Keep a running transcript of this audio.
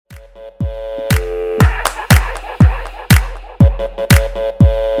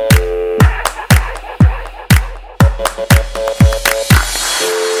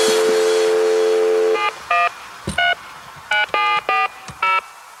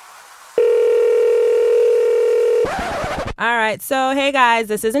All right, so hey guys,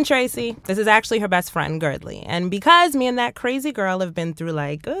 this isn't Tracy. This is actually her best friend, Girdley. And because me and that crazy girl have been through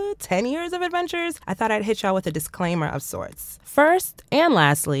 10 years of adventures, I thought I'd hit y'all with a disclaimer of sorts. First and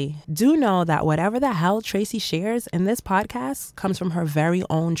lastly, do know that whatever the hell Tracy shares in this podcast comes from her very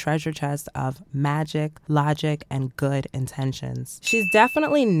own treasure chest of magic, logic, and good intentions. She's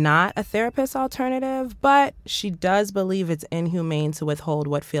definitely not a therapist alternative, but she does believe it's inhumane to withhold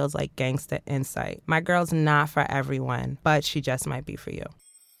what feels like gangsta insight. My girl's not for everyone, but she just might be for you.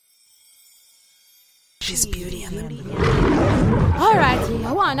 She's beauty and the beast. All right,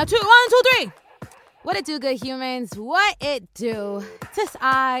 one, two, three. What it do, good humans? What it do? Tis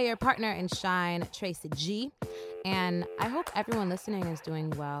I, your partner in shine, Tracy G. And I hope everyone listening is doing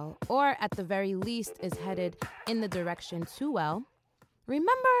well, or at the very least is headed in the direction to well.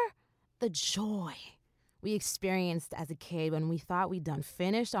 Remember the joy we experienced as a kid when we thought we'd done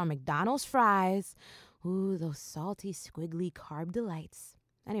finished our McDonald's fries. Ooh, those salty, squiggly carb delights.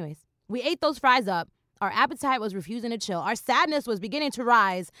 Anyways, we ate those fries up. Our appetite was refusing to chill. Our sadness was beginning to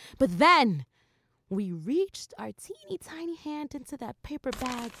rise. But then we reached our teeny tiny hand into that paper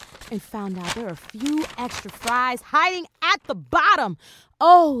bag and found out there were a few extra fries hiding at the bottom.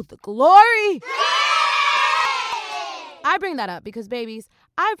 Oh, the glory! I bring that up because, babies,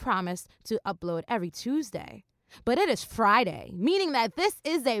 I promised to upload every Tuesday. But it is Friday, meaning that this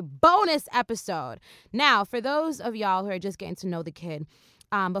is a bonus episode. Now, for those of y'all who are just getting to know the kid,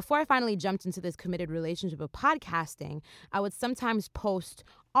 before I finally jumped into this committed relationship of podcasting, I would sometimes post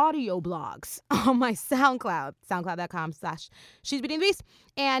audio blogs on my SoundCloud, soundcloud.com/She's Beauty and the Beast.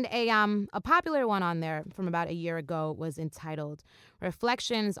 And a popular one on there from about a year ago was entitled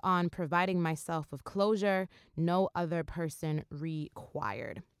Reflections on Providing Myself with Closure, No Other Person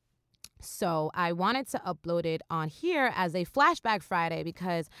Required. So I wanted to upload it on here as a flashback Friday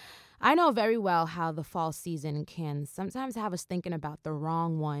because I know very well how the fall season can sometimes have us thinking about the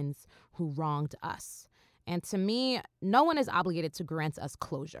wrong ones who wronged us. And to me, no one is obligated to grant us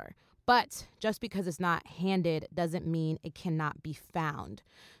closure. But just because it's not handed doesn't mean it cannot be found.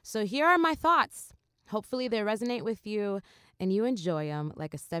 So here are my thoughts. Hopefully they resonate with you and you enjoy them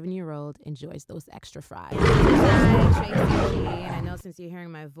like a 7-year-old enjoys those extra fries. Hi, Tracy G. And I know since you're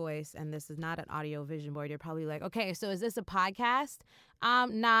hearing my voice and this is not an audio vision board, you're probably like, okay, so is this a podcast?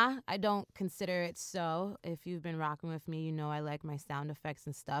 Nah, I don't consider it so. If you've been rocking with me, you know I like my sound effects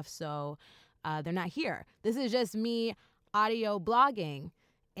and stuff, so they're not here. This is just me audio blogging,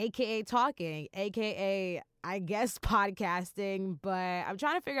 a.k.a. talking, a.k.a. I guess podcasting, but I'm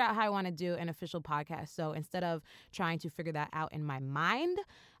trying to figure out how I want to do an official podcast. So instead of trying to figure that out in my mind,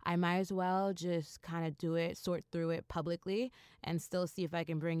 I might as well just kind of do it, sort through it publicly, and still see if I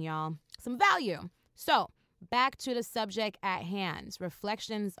can bring y'all some value. So back to the subject at hand,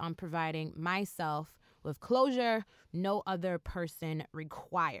 reflections on providing myself with closure, no other person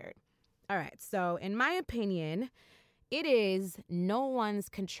required. All right, so in my opinion, it is no one's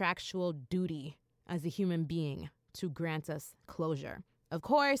contractual duty as a human being to grant us closure. Of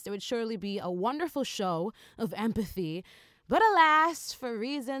course, it would surely be a wonderful show of empathy, but alas, for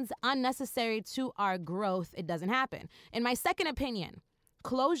reasons unnecessary to our growth, it doesn't happen. In my second opinion,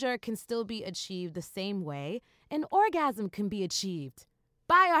 closure can still be achieved the same way an orgasm can be achieved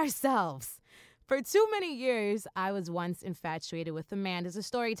by ourselves. For too many years, I was once infatuated with a man. There's a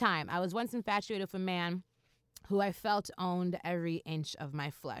story time. I was once infatuated with a man who I felt owned every inch of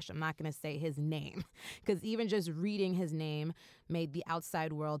my flesh. I'm not going to say his name because even just reading his name made the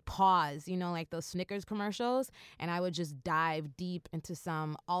outside world pause, you know, like those Snickers commercials. And I would just dive deep into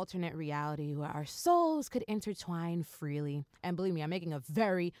some alternate reality where our souls could intertwine freely. And believe me, I'm making a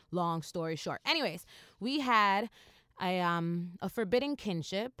very long story short. Anyways, we had a forbidden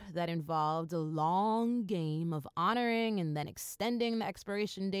kinship that involved a long game of honoring and then extending the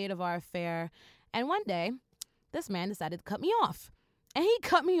expiration date of our affair. And one day, this man decided to cut me off. And he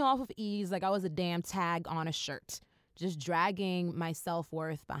cut me off with ease like I was a damn tag on a shirt, just dragging my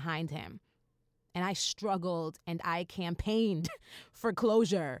self-worth behind him. And I struggled and I campaigned for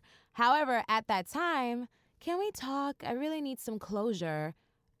closure. However, at that time, can we talk? I really need some closure.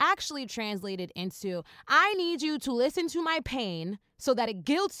 Actually translated into, I need you to listen to my pain so that it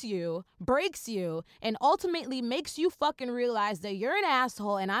guilts you, breaks you, and ultimately makes you fucking realize that you're an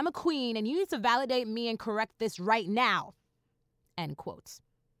asshole and I'm a queen and you need to validate me and correct this right now. End quotes.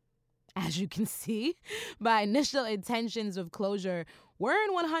 As you can see, my initial intentions of closure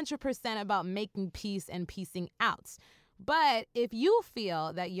weren't 100% about making peace and piecing out. But if you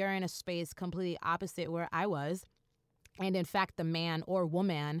feel that you're in a space completely opposite where I was, And in fact, the man or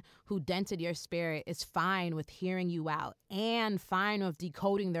woman who dented your spirit is fine with hearing you out and fine with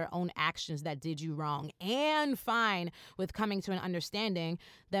decoding their own actions that did you wrong and fine with coming to an understanding,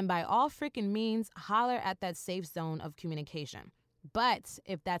 then by all freaking means, holler at that safe zone of communication. But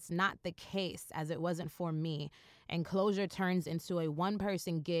if that's not the case, as it wasn't for me, and closure turns into a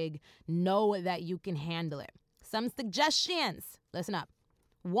one-person gig, know that you can handle it. Some suggestions. Listen up.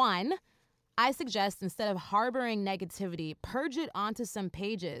 1, I suggest instead of harboring negativity, purge it onto some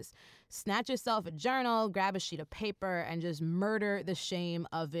pages. Snatch yourself a journal, grab a sheet of paper, and just murder the shame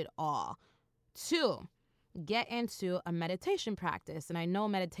of it all. 2, get into a meditation practice. And I know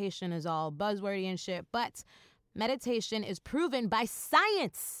meditation is all buzzwordy and shit, but meditation is proven by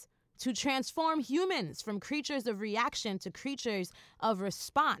science to transform humans from creatures of reaction to creatures of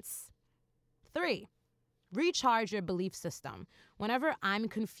response. 3, recharge your belief system. Whenever I'm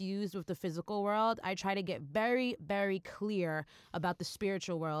confused with the physical world, I try to get very, very clear about the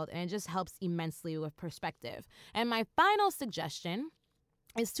spiritual world, and it just helps immensely with perspective. And my final suggestion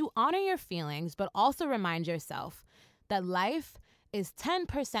is to honor your feelings, but also remind yourself that life is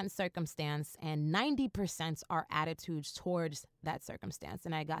 10% circumstance and 90% our attitudes towards that circumstance.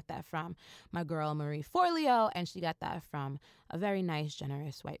 And I got that from my girl Marie Forleo, and she got that from a very nice,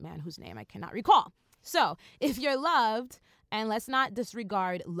 generous white man whose name I cannot recall. So if you're loved, and let's not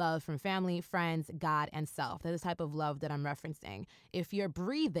disregard love from family, friends, God, and self. That's the type of love that I'm referencing. If you're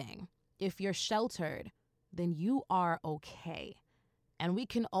breathing, if you're sheltered, then you are okay. And we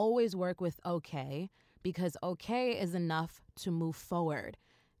can always work with okay, because okay is enough to move forward.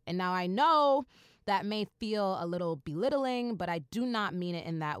 And now I know that may feel a little belittling, but I do not mean it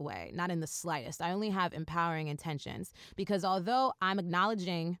in that way, not in the slightest. I only have empowering intentions, because although I'm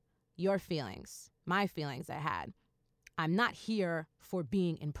acknowledging your feelings, my feelings I had, I'm not here for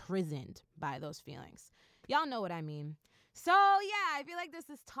being imprisoned by those feelings. Y'all know what I mean. So yeah, I feel like this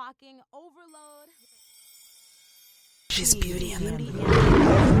is talking overload. She's beauty and the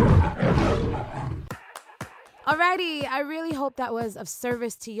Alrighty, I really hope that was of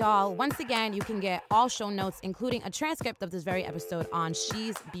service to y'all. Once again, you can get all show notes, including a transcript of this very episode on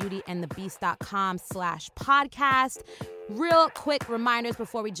shesbeautyandthebeast.com/podcast. Real quick reminders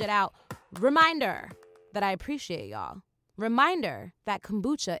before we jet out. Reminder that I appreciate y'all. Reminder that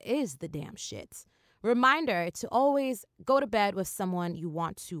kombucha is the damn shit. Reminder to always go to bed with someone you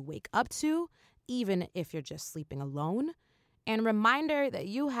want to wake up to, even if you're just sleeping alone. And reminder that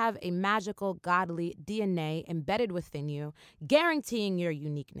you have a magical, godly DNA embedded within you, guaranteeing your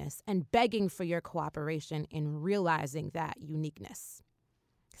uniqueness and begging for your cooperation in realizing that uniqueness.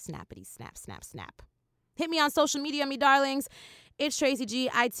 Snappity, snap, snap, snap. Hit me on social media, me darlings. It's Tracy G,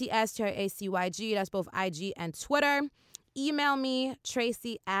 ITSTRACYG. That's both IG and Twitter. Email me,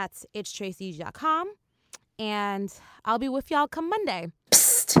 tracy@itstracyg.com. And I'll be with y'all come Monday.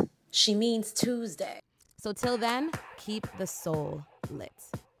 Psst. She means Tuesday. So till then, keep the soul lit.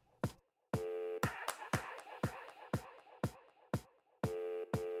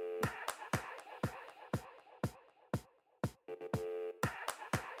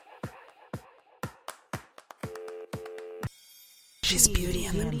 She's beauty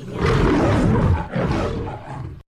and the